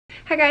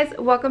Hi guys,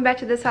 welcome back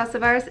to this house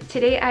of ours.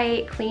 Today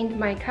I cleaned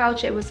my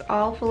couch. It was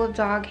all full of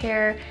dog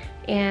hair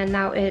and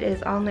now it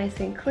is all nice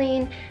and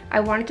clean.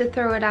 I wanted to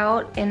throw it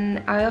out,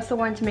 and I also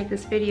wanted to make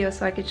this video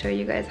so I could show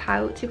you guys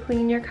how to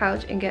clean your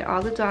couch and get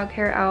all the dog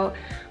hair out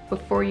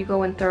before you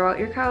go and throw out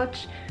your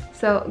couch.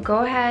 So go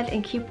ahead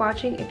and keep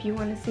watching if you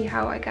want to see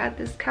how I got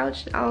this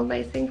couch all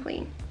nice and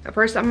clean.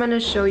 First I'm going to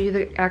show you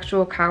the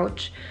actual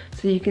couch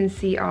so you can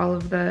see all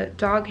of the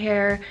dog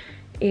hair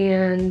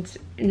and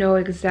know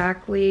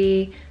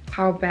exactly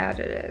how bad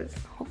it is.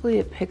 Hopefully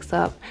it picks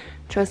up.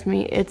 Trust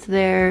me, it's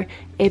there.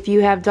 If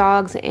you have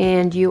dogs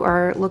and you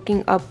are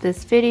looking up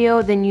this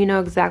video, then you know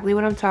exactly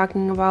what I'm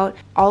talking about.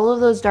 All of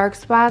those dark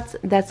spots,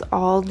 that's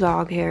all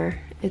dog hair.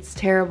 It's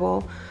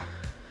terrible.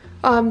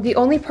 The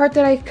only part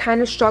that I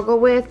kind of struggle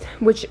with,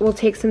 which will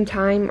take some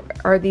time,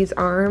 are these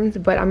arms,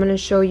 but I'm going to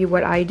show you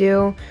what I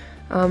do.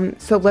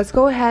 So let's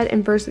go ahead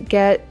and first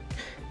get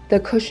the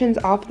cushions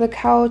off the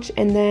couch,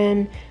 and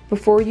then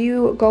before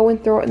you go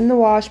and throw it in the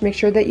wash, make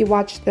sure that you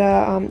watch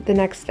the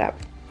next step.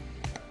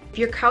 If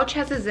your couch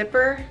has a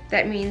zipper,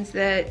 that means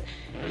that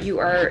you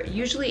are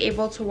usually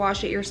able to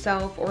wash it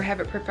yourself or have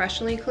it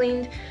professionally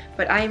cleaned,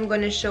 but I am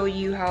going to show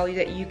you how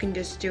that you can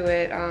just do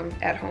it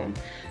at home.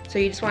 So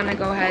you just want to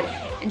go ahead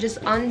and just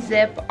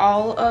unzip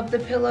all of the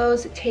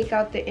pillows, take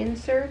out the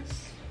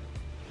inserts.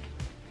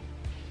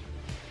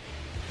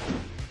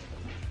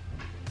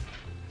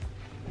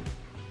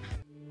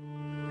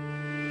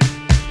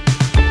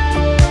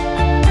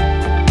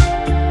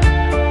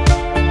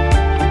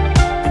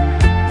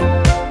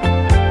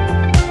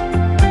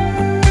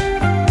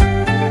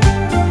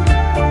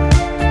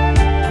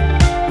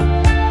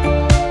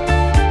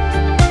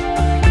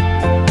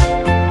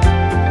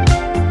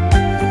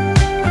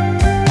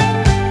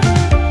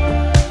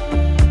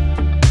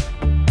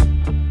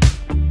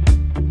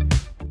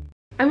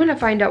 I'm gonna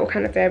find out what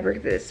kind of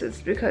fabric this is,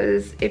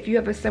 because if you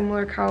have a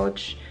similar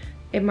couch,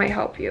 it might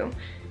help you.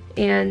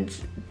 And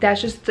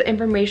that's just the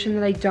information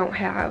that I don't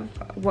have,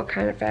 what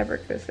kind of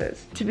fabric this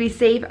is. To be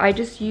safe, I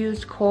just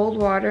used cold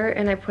water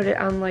and I put it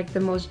on like the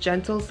most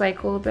gentle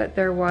cycle that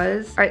there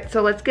was. All right,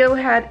 so let's go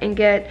ahead and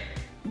get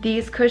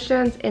these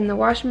cushions in the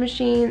washing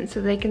machine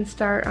so they can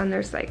start on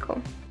their cycle.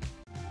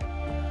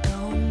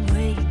 Don't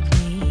wake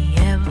me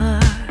ever.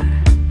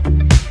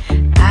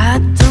 I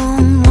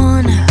don't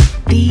wanna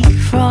be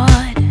fraud.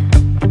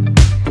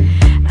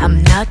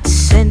 I'm not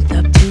sent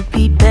up to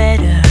be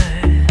better.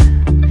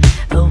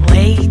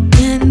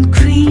 Awakened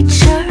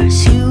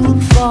creatures,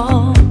 you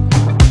fall.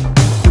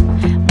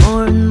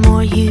 More and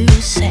more you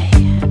say,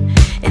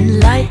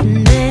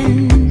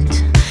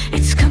 enlightenment,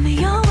 it's coming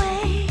your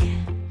way.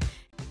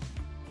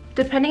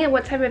 Depending on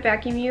what type of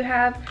vacuum you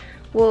have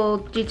will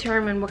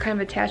determine what kind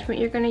of attachment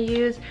you're going to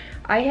use.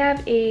 I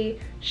have a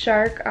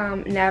Shark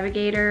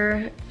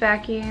Navigator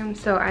vacuum,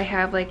 so I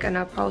have like an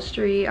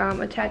upholstery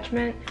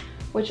attachment,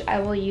 which I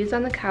will use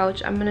on the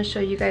couch. I'm going to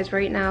show you guys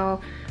right now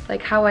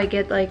like how I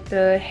get like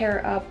the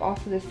hair up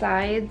off of the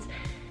sides.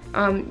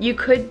 You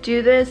could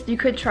do this, you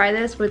could try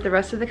this with the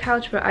rest of the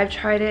couch, but I've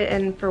tried it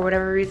and for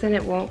whatever reason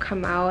it won't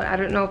come out. I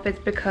don't know if it's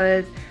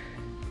because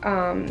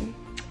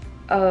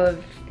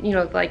of, you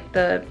know, like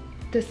the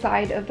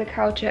side of the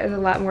couch has a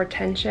lot more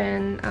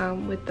tension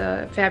with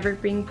the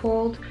fabric being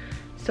pulled.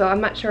 So I'm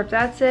not sure if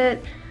that's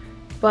it,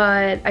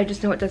 but I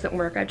just know it doesn't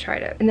work. I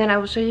tried it. And then I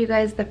will show you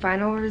guys the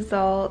final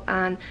result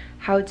on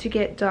how to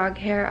get dog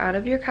hair out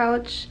of your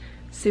couch.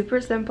 Super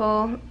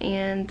simple,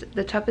 and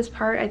the toughest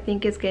part I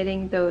think is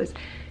getting those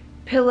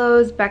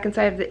pillows back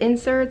inside of the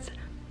inserts,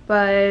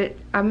 but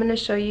I'm gonna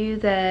show you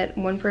that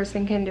one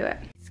person can do it.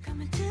 It's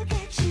coming to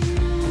get you.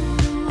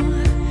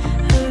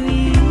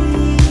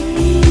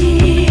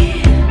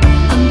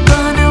 I'm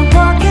gonna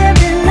walk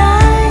every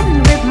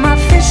line with my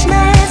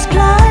fishnets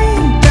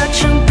blind,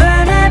 touch and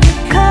burn every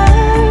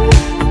curve.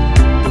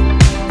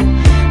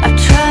 I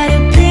try to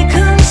be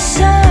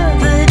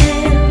conservative,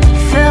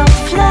 fell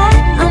flat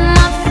on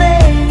my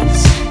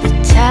face,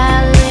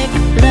 metallic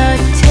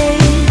blood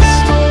taste.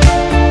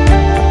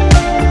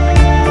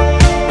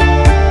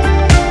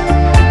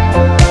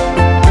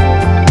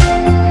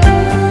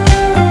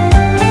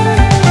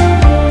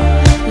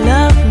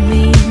 Love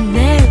me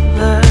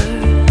never.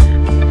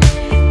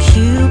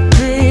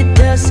 Cupid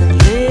doesn't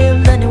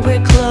live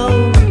anywhere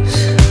close.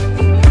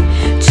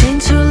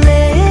 Chains to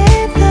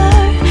leather,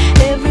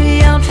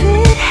 every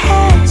outfit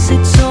has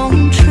its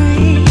own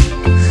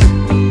tricks.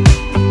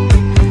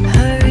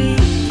 Hurry.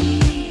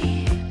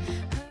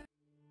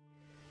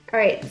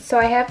 Alright, so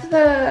I have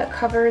the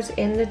covers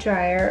in the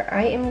dryer.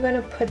 I am going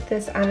to put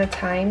this on a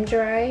time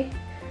dry.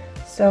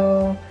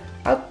 So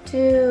I'll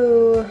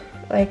do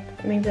like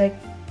maybe like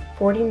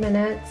 40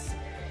 minutes,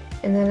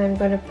 and then I'm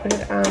going to put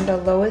it on the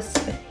lowest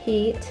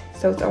heat.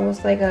 So it's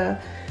almost like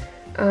a,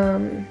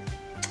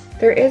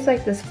 there is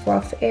like this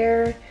fluff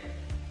air,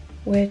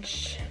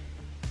 which,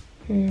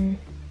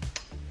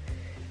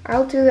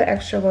 I'll do the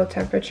extra low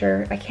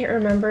temperature. I can't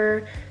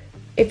remember.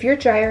 If your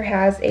dryer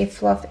has a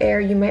fluff air,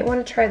 you might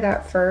want to try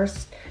that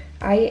first.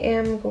 I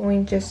am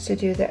going just to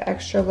do the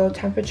extra low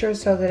temperature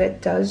so that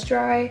it does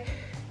dry,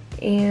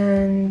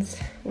 and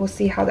we'll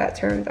see how that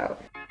turns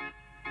out.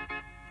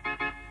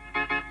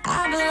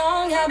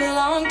 I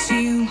belong to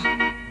you.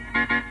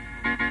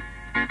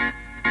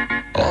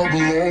 I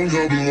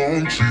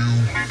belong to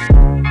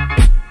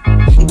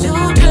you. Do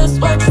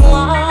just what you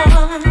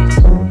want.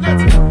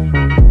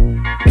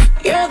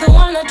 You're the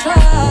one I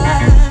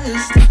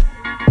trust,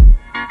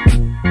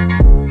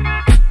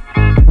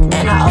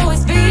 and I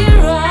always be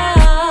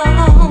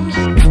around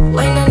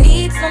when I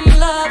need some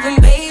loving,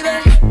 baby.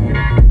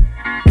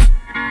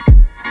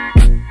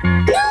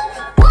 No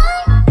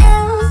one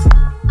else.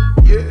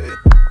 Yeah.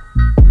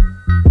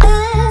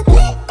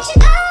 Let you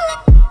down.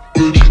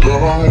 Let you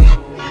down.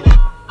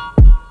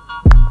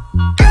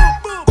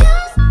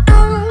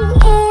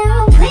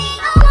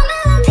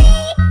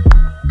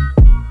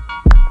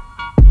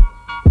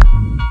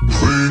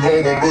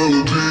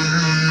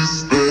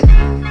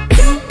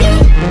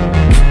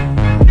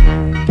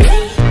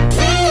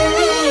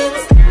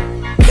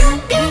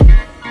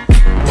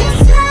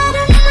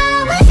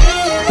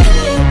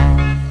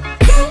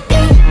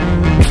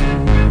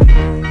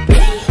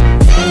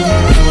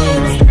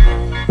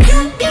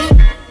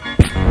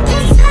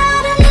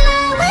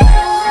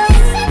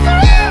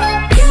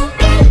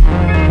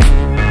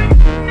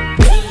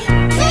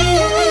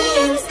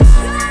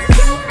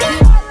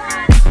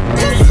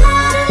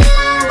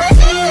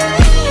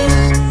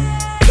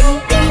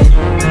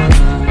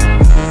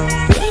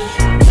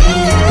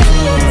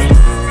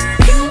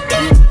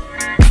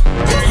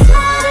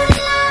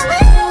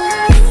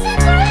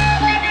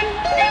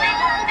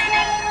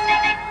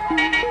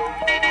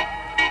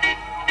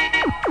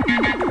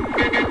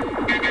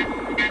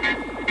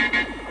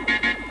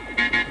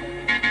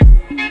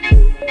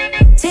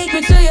 Take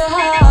me to your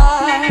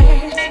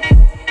heart.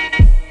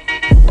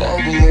 I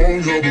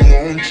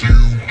belong to you.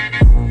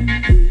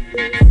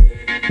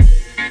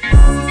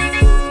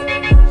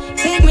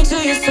 Take me to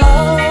your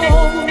soul.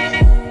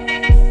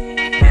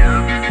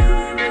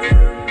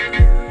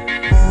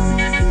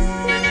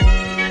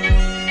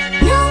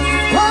 No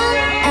one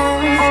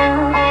else.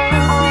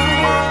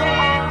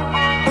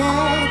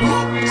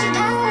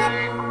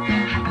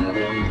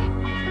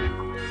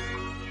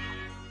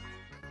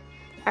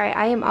 Alright,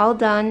 I am all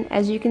done.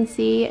 As you can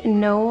see,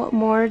 no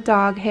more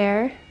dog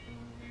hair.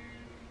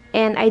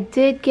 And I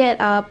did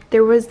get up,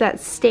 there was that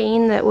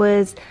stain that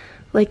was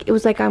like, it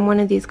was like on one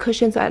of these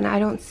cushions, and I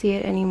don't see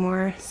it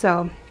anymore.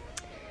 So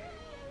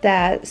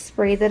that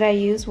spray that I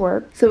use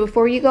worked. So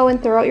before you go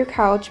and throw out your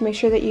couch, make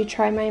sure that you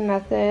try my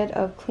method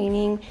of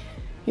cleaning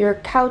your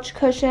couch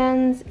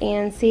cushions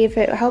and see if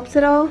it helps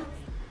at all.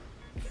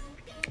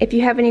 If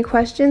you have any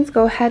questions,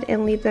 go ahead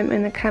and leave them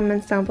in the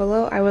comments down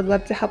below. I would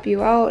love to help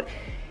you out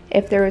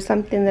if there was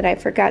something that I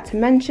forgot to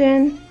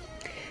mention.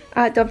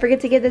 Don't forget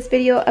to give this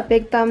video a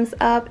big thumbs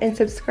up and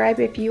subscribe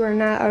if you are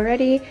not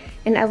already.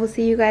 And I will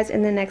see you guys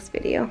in the next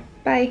video.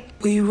 Bye.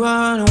 We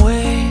run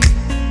away,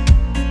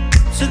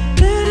 so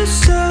let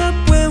us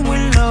up when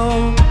we're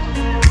low.